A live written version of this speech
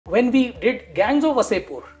when we did Gangs of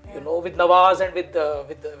Wasseypur, you know, with Nawaz and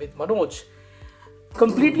with Manoj,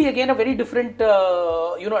 completely again a very different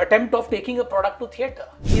attempt of taking a product to theatre.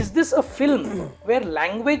 Is this a film where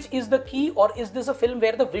language is the key, or is this a film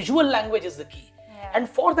where the visual language is the key? And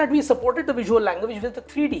for that we supported the visual language with the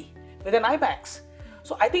 3D, with an IMAX.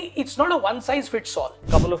 So I think it's not a one size fits all.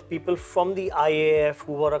 A couple of people from the IAF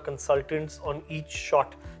who were our consultants on each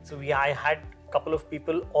shot. So I had a couple of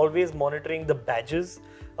people always monitoring the badges,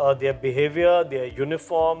 their behavior, their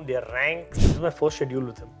uniform, their ranks. This is my first schedule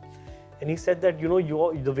with him. And he said that,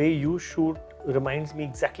 the way you shoot reminds me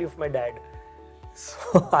exactly of my dad.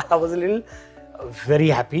 So I was very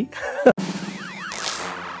happy.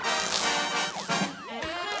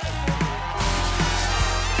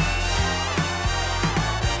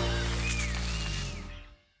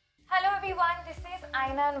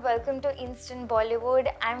 And welcome to Instant Bollywood.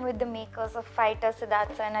 I'm with the makers of Fighter,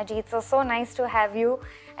 Siddharth and Ajit. So nice to have you,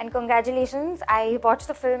 and congratulations. I watched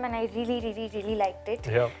the film and I really liked it.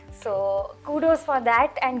 Yeah. So kudos for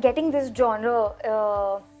that, and getting this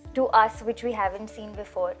genre to us, which we haven't seen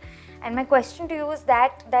before. And my question to you is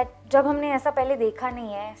that जब हमने ऐसा पहले देखा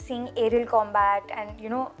नहीं है, seeing aerial combat, and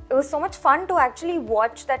it was so much fun to actually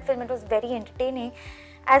watch that film. It was very entertaining.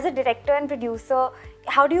 As a director and producer,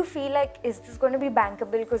 how do you feel like, is this going to be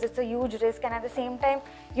bankable, because it's a huge risk, and at the same time,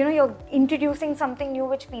 you're introducing something new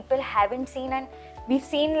which people haven't seen, and we've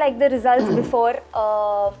seen like the results before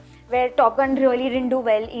where Top Gun really didn't do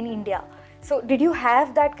well in India. So did you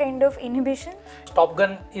have that kind of inhibition? Top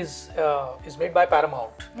Gun is made by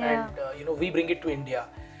Paramount, and we bring it to India.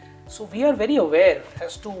 So we are very aware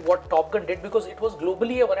as to what Top Gun did, because it was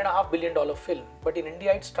globally a $1.5 billion film, but in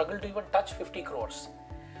India it struggled to even touch 50 crores.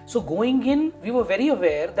 So going in, we were very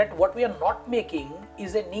aware that what we are not making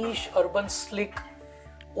is a niche, urban, slick,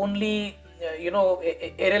 only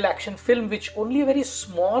aerial action film which only a very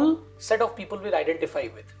small set of people will identify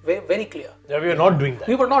with. Very, very clear. Yeah, we were not doing that.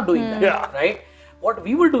 We were not doing that, right? What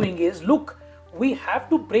we were doing is, look, we have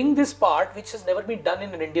to bring this part which has never been done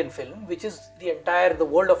in an Indian film, which is the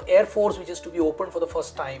world of Air Force, which is to be opened for the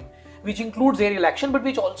first time, which includes aerial action, but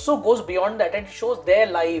which also goes beyond that and shows their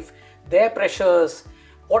life, their pressures,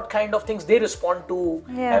 what kind of things they respond to.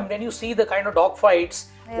 And when you see the kind of dogfights,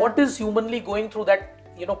 what is humanly going through that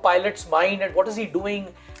pilot's mind, and what is he doing,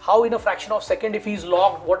 how in a fraction of a second, if he's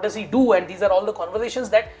locked, what does he do? And these are all the conversations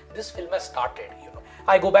that this film has started.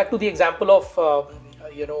 I go back to the example of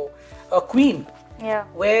Queen,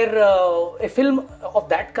 where a film of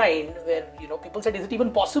that kind, where people said, is it even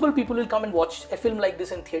possible people will come and watch a film like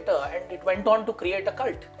this in theatre? And it went on to create a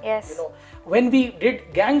cult. Yes. When we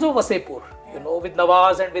did Gangs of Wasseypur, with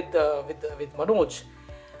Nawaz and with Manoj,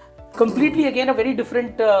 completely again a very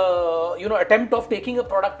different attempt of taking a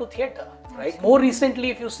product to theatre, right? More recently,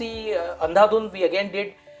 if you see Andhadhun, we again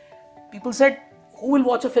did. People said, who will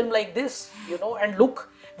watch a film like this? And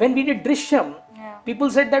look, when we did Drishyam, people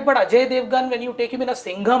said that, but Ajay Devgan, when you take him in a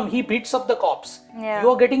Singham, he beats up the cops. You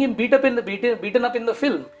are getting him beaten up in the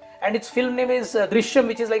film, and its film name is Drishyam,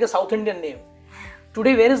 which is like a South Indian name.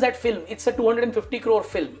 Today, where is that film? It's a 250 crore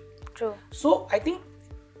film. True. So I think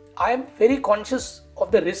I am very conscious of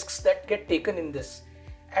the risks that get taken in this,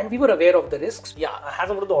 and we were aware of the risks. Yeah, I have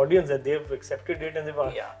over the audience that they've accepted it, and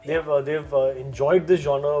they've enjoyed this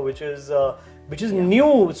genre, which is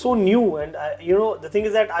new, so new. And the thing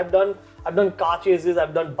is that I've done car chases,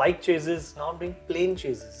 I've done bike chases, now I'm doing plane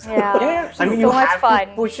chases. Yeah, I mean, so you much have fun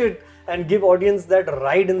to push it and give audience that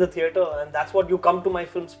ride in the theatre, and that's what you come to my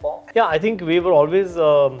films for. Yeah, I think we were always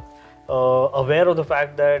aware of the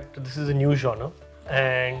fact that this is a new genre,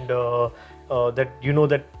 and that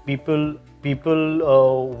that people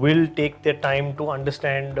will take their time to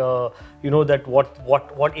understand that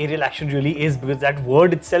what aerial action really is, because that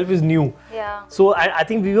word itself is new. Yeah. So I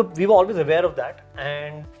think we were always aware of that,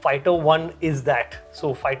 and Fighter 1 is that.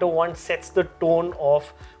 So Fighter 1 sets the tone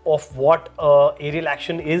of what aerial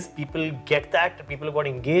action is. People get that, people got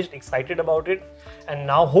engaged, excited about it, and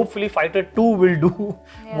now hopefully Fighter 2 will do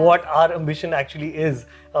what our ambition actually is.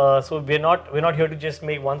 So we're not here to just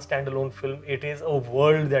make one standalone film. It is a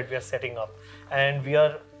world that we are setting up, and we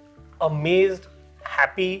are amazed,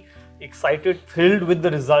 happy, excited, thrilled with the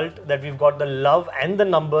result, that we've got the love and the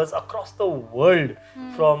numbers across the world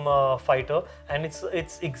from Fighter, and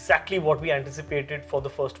it's exactly what we anticipated for the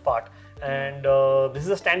first part. And this is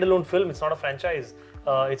a standalone film, it's not a franchise.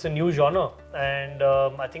 It's a new genre, and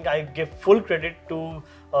I think I give full credit to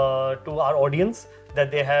our audience that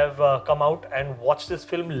they have come out and watched this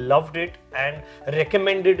film, loved it, and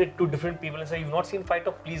recommended it to different people and say, you've not seen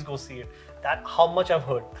Fighter, please go see it. That how much I've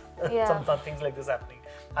heard some things like this happening.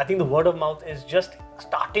 I think the word of mouth is just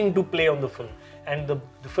starting to play on the film, and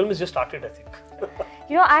the film is just started, I think.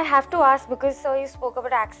 You know, I have to ask, because sir, you spoke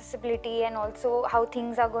about accessibility and also how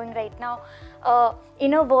things are going right now.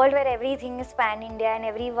 In a world where everything is pan-India and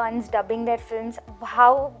everyone's dubbing their films,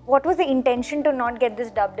 what was the intention to not get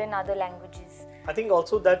this dubbed in other languages? I think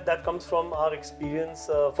also that comes from our experience.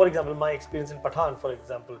 For example, my experience in Pathan, for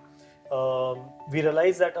example. We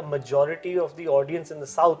realized that a majority of the audience in the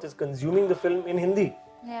South is consuming the film in Hindi.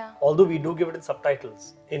 Yeah. Although we do give it in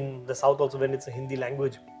subtitles in the South also when it's a Hindi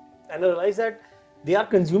language. And I realized that they are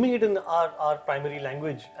consuming it in our primary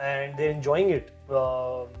language and they're enjoying it.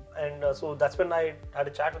 So that's when I had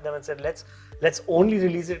a chat with them and said, let's only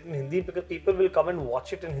release it in Hindi because people will come and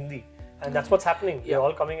watch it in Hindi. And that's what's happening. They're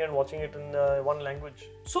all coming and watching it in one language.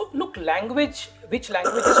 So look, which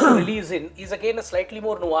languages to release in is again a slightly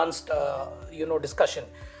more nuanced, discussion.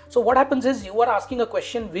 So what happens is you are asking a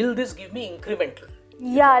question, will this give me incremental?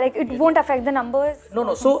 Yeah, like it won't affect the numbers?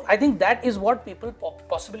 No. So I think that is what people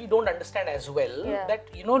possibly don't understand as well. Yeah. That,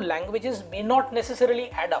 languages may not necessarily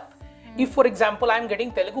add up. If, for example, I'm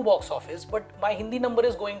getting Telugu box office, but my Hindi number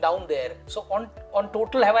is going down there. So on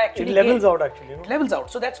total, have I actually It levels out actually. It levels out.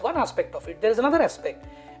 So that's one aspect of it. There is another aspect,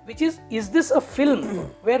 which is this a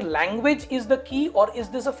film where language is the key, or is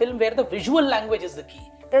this a film where the visual language is the key?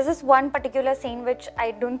 There's this one particular scene which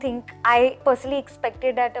I don't think I personally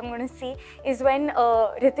expected that I'm going to see, is when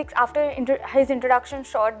Hritik, after his introduction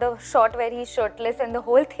shot, the shot where he's shirtless and the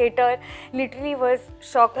whole theatre literally was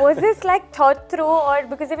shocked. Was this like thought through, or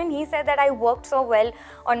because even he said that I worked so well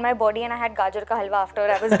on my body and I had gajar ka halwa after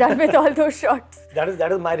I was done with all those shots? That is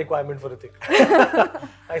my requirement for Hritik.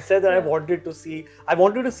 I said that I wanted to see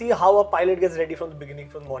how a pilot gets ready from the beginning,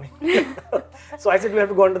 from the morning. So I said we have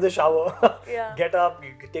to go into the shower, get up,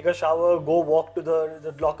 take a shower, go walk to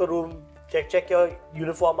the locker room, check your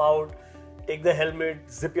uniform out, take the helmet,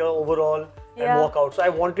 zip your overall and walk out. So I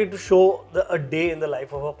wanted to show a day in the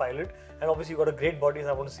life of a pilot, and obviously you got a great body, so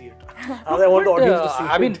I want to see it. I want the audience to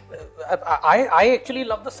see it. I actually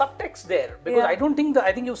love the subtext there, because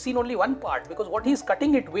I think you've seen only one part, because what he's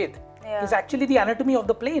cutting it with is actually the anatomy of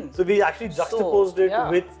the plane. So we actually juxtaposed it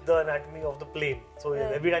with the anatomy of the plane. So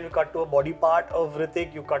every time you cut to a body part of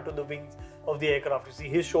Hritik, you cut to the wings of the aircraft. You see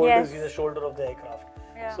his shoulders, see the shoulder of the aircraft.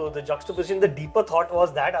 So the juxtaposition, the deeper thought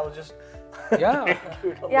was that I was just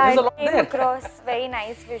it came across very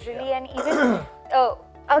nice visually, and even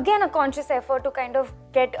again a conscious effort to kind of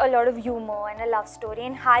get a lot of humor and a love story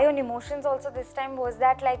and high on emotions also this time. Was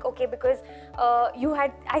that like, okay, because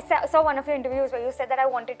I saw one of your interviews where you said that I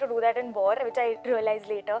wanted to do that in War, which I realized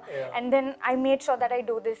later, and then I made sure that I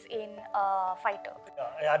do this in Fighter.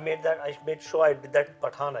 I made sure I did that in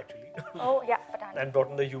Pathan actually. Oh yeah, Pathan. And brought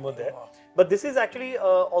in the humor there. But this is actually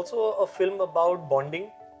also a film about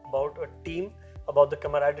bonding, about a team, about the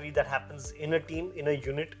camaraderie that happens in a team, in a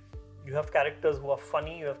unit. You have characters who are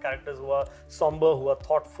funny, you have characters who are somber, who are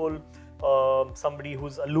thoughtful, somebody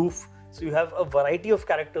who's aloof. So you have a variety of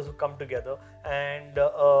characters who come together, and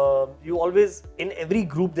you always, in every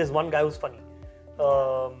group, there's one guy who's funny.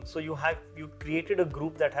 So you created a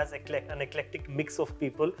group that has an eclectic mix of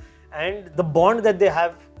people, and the bond that they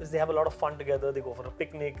have is they have a lot of fun together. They go for a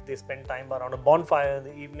picnic, they spend time around a bonfire in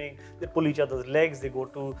the evening, they pull each other's legs, they go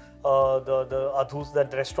to the Adhus,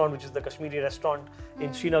 that restaurant, which is the Kashmiri restaurant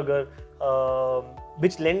in Srinagar,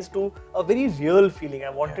 which lends to a very real feeling. I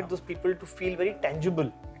wanted those people to feel very tangible.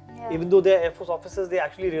 Even though they're Air Force officers, they're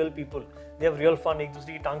actually real people. They have real fun. एक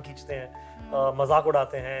दूसरे की टांग खींचते हैं, मजाक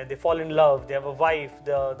उड़ाते हैं. They fall in love. They have a wife.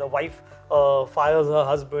 The wife fires her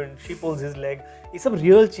husband. She pulls his leg. ये सब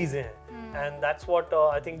real चीजें हैं. And that's what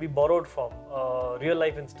I think we borrowed from real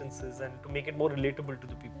life instances, and to make it more relatable to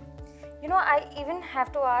the people. You know, I even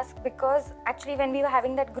have to ask, because actually when we were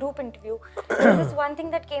having that group interview, there was this one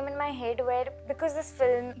thing that came in my head where, because this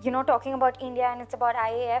film, talking about India and it's about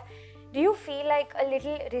IAF, do you feel like a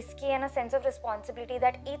little risky and a sense of responsibility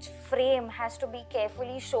that each frame has to be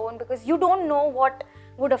carefully shown, because you don't know what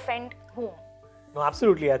would offend whom? No,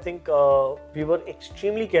 absolutely. I think we were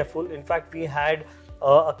extremely careful. In fact, we had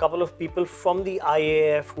a couple of people from the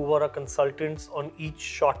IAF who were our consultants on each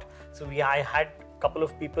shot. So I had a couple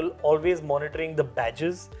of people always monitoring the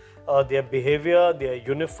badges, their behavior, their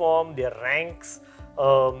uniform, their ranks,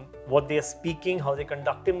 what they are speaking, how they're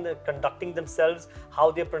conducting themselves, how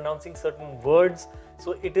they're pronouncing certain words.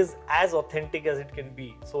 So it is as authentic as it can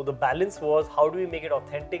be. So the balance was, how do we make it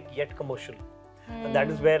authentic yet commercial? And that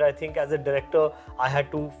is where I think as a director, I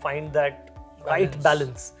had to find that right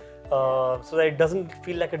balance. So that it doesn't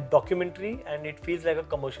feel like a documentary and it feels like a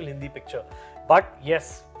commercial Hindi picture. But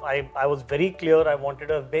yes, I was very clear. I wanted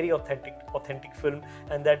a very authentic film,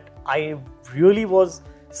 and that I really was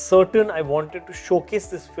certain I wanted to showcase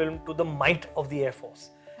this film to the might of the Air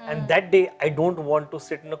Force. And that day, I don't want to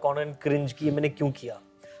sit in a corner and cringe ki maine kyun kiya.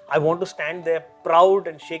 I want to stand there proud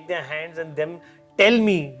and shake their hands and them tell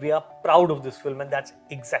me we are proud of this film, and that's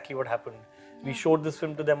exactly what happened. We showed this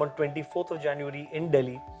film to them on 24th of January in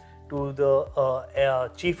Delhi to the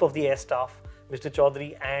Chief of the Air Staff, Mr.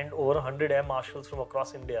 Chaudhary, and over 100 air marshals from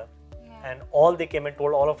across India. And all they came and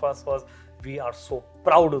told all of us was, we are so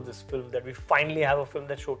proud of this film, that we finally have a film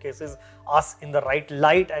that showcases us in the right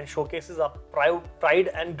light and showcases our pride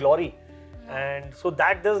and glory. And so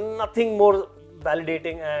that there's nothing more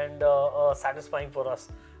validating and satisfying for us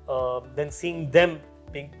than seeing them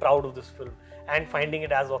being proud of this film and finding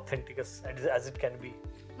it as authentic as it can be.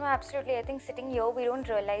 No, absolutely. I think sitting here, we don't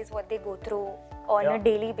realize what they go through on a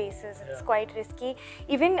daily basis. It's quite risky.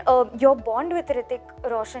 Even your bond with Hritik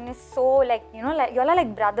Roshan is so like, you know, like, you all are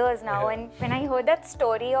like brothers now. And when I heard that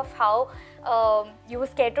story of how you were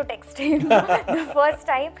scared to text him the first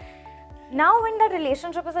time, now when that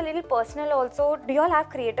relationship is a little personal also, do you all have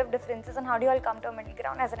creative differences and how do you all come to a middle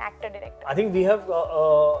ground as an actor-director? I think we have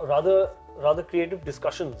rather creative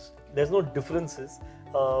discussions. There's no differences.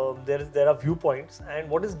 There are viewpoints, and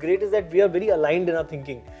what is great is that we are very aligned in our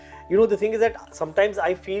thinking. You know, the thing is that sometimes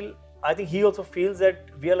I think he also feels that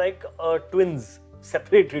we are like twins,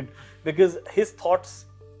 separated, because his thoughts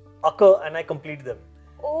occur and I complete them.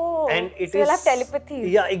 Oh, and so you'll have telepathy.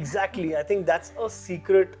 Yeah, exactly. I think that's a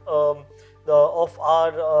secret of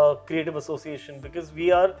our creative association, because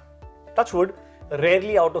we are, touch wood,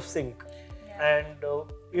 rarely out of sync. And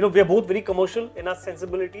you know, we are both very commercial in our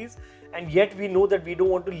sensibilities, and yet we know that we don't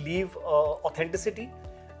want to leave authenticity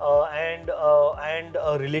and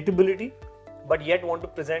relatability, but yet want to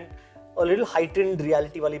present a little heightened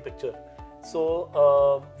reality wali picture.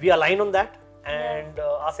 So we align on that, and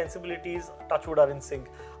our sensibilities, touch wood, are in sync.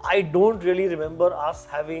 I don't remember us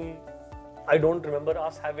having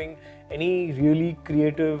any really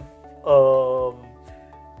creative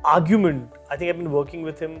argument. I think I've been working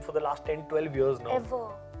with him for the last 10-12 years now. Ever?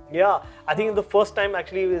 Yeah, I think the first time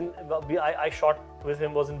actually I shot with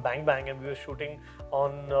him was in Bang Bang, and we were shooting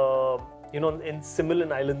on in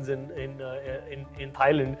Similan Islands in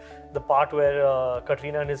Thailand, the part where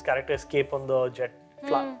Katrina and his character escape on the jet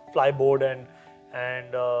flyboard, and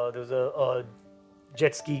there was a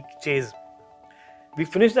jet ski chase. We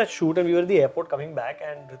finished that shoot and we were at the airport coming back,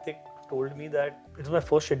 and Hritik told me that it was my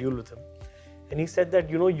first schedule with him, and he said that,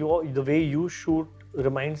 you know, the way you shoot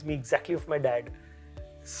reminds me exactly of my dad.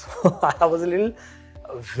 So I was a little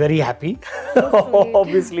very happy,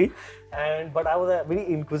 obviously, but I was very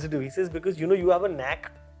inquisitive. He says, because you know, you have a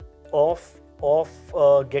knack of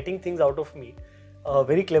getting things out of me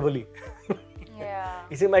very cleverly. Yeah.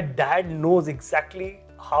 He said, my dad knows exactly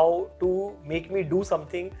how to make me do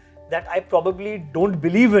something that I probably don't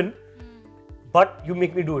believe in, but you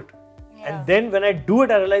make me do it. Yeah. And then when I do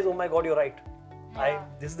it, I realize, oh my God, you're right. Yeah.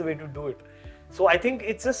 This is the way to do it. So I think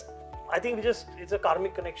it's a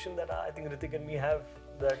karmic connection that I think Hritik and me have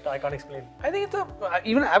that I can't explain. I think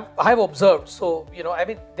I've observed. So, you know, I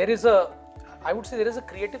mean, I would say there is a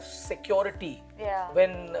creative security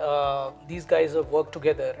when these guys have worked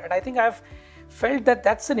together, and I think I've felt that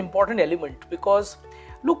that's an important element, because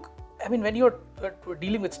look, I mean, when you're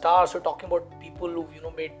dealing with stars, you're talking about people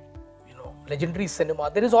who've made legendary cinema,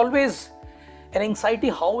 there is always an anxiety,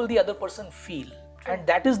 how will the other person feel? And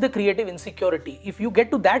that is the creative insecurity. If you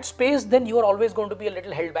get to that space, then you are always going to be a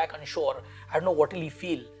little held back, unsure. I don't know what will he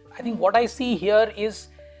feel. I think what I see here is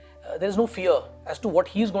there is no fear as to what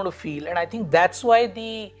he's going to feel, and I think that's why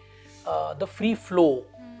the free flow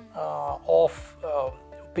of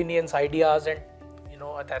opinions, ideas, and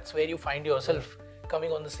that's where you find yourself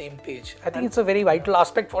coming on the same page. I think it's a very vital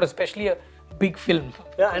aspect for especially a big film.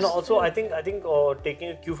 Yeah, and also I think taking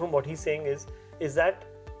a cue from what he's saying is that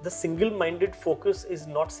the single-minded focus is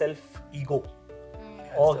not self-ego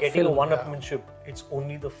or getting a one-upmanship. It's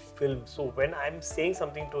only the film. So when I'm saying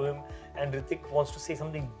something to him and Hritik wants to say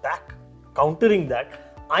something back, countering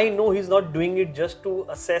that, I know he's not doing it just to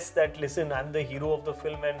assess that, listen, I'm the hero of the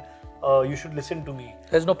film and you should listen to me.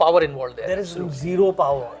 There's no power involved there. There is zero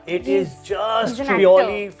power. It is just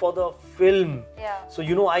purely for the film. Yeah. So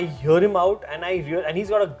I hear him out, and and he's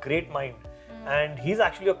got a great mind. And he's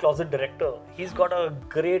actually a closet director. He's got a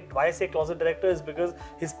great, why I say closet director is because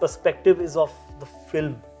his perspective is of the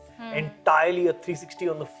film, entirely a 360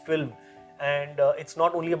 on the film, and it's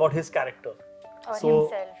not only about his character. Or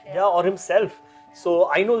himself. Yeah, or himself.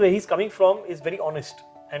 So I know where he's coming from is very honest,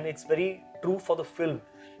 and it's very true for the film.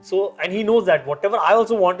 So, and he knows that whatever I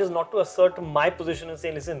also want is not to assert my position and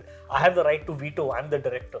say, listen, I have the right to veto, I'm the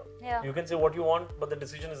director. Yeah. You can say what you want, but the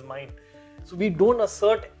decision is mine. So we don't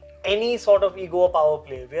assert any sort of ego or power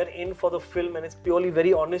play. We are in for the film, and it's purely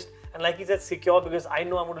very honest. And like he said, secure, because I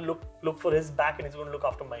know I'm going to look for his back, and he's going to look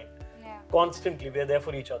after mine. Yeah. Constantly, we are there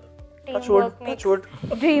for each other. Teamwork makes Touch wood.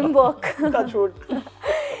 dream work. Touch wood.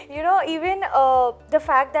 You know, even the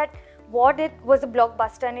fact that what it was a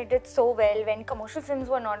blockbuster and it did so well when commercial films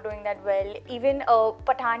were not doing that well. Even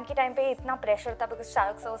Pathaan ke time pe itna pressure tha because Shah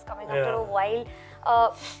Rukh sir was coming after a while.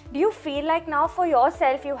 Do you feel like now for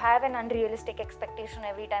yourself you have an unrealistic expectation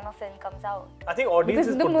every time a film comes out? I think audiences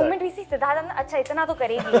because the put moment that. we see Siddharth, acha itna to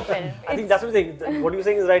karegi film. I think that's what I'm saying. What you're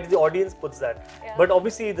saying is right. The audience puts that. Yeah. But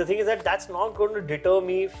obviously the thing is that that's not going to deter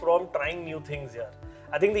me from trying new things here.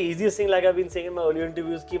 I think the easiest thing, like I've been saying in my earlier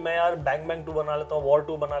interviews, कि मैं यार Bang Bang 2 बना लेता हूँ, War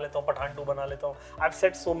 2 बना लेता हूँ, Pathaan 2 बना लेता हूँ. I've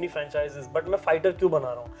set so many franchises, but मैं Fighter क्यों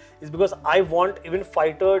बना रहा हूँ? It's because I want even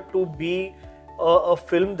Fighter to be a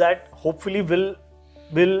film that hopefully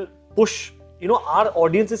will push, you know, our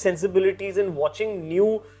audience's sensibilities in watching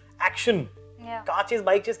new action. Yeah. Car chase,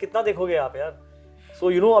 bike chase, कितना देखोगे आप यार? So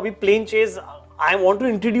you know, अभी plane chase, I want to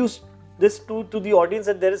introduce this to the audience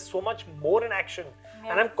that there is so much more in action.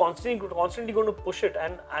 Yeah. And I'm constantly going to push it.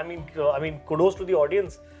 And I mean, kudos to the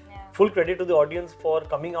audience. Yeah. Full credit to the audience for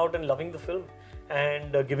coming out and loving the film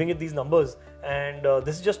and giving it these numbers. And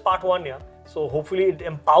this is just part 1, yeah. So hopefully it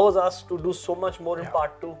empowers us to do so much more in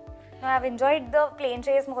part 2. No, I've enjoyed the plane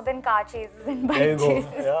chase more than car chases and bike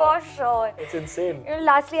chases for sure. It's insane. You know,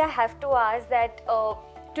 lastly, I have to ask that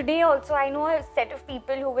today also I know a set of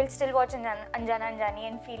people who will still watch Anjana Anjani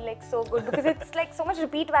and feel like so good because it's like so much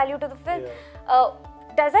repeat value to the film. Yeah.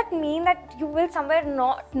 Does that mean that you will somewhere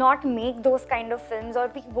not make those kind of films,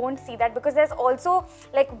 or we won't see that? Because there's also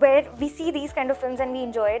like where we see these kind of films and we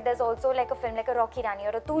enjoy it, there's also like a film like a Rocky Rani or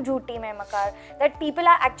a Tu Jhooti Main Makar that people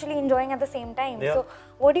are actually enjoying at the same time. Yeah. So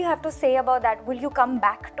what do you have to say about that? Will you come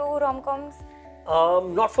back to rom-coms?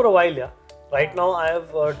 Not for a while, yeah. Right now I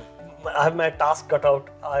have my task cut out.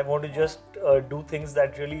 I want to just do things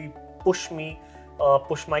that really push me,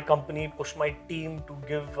 push my company, push my team to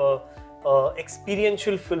give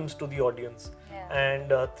experiential films to the audience,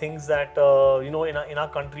 and things that you know in our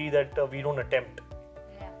country that we don't attempt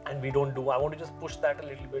and we don't do. I want to just push that a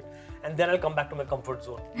little bit, and then I'll come back to my comfort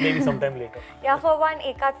zone maybe sometime later. Yeah, for one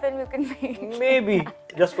ekad film you can make. Maybe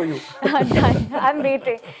just for you. Done. I'm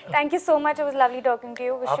waiting. Thank you so much. It was lovely talking to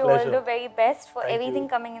you. Wish you all the very best for everything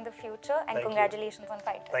coming in the future, and congratulations on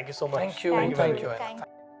Fighter. Thank you so much. Thank you. Thank you.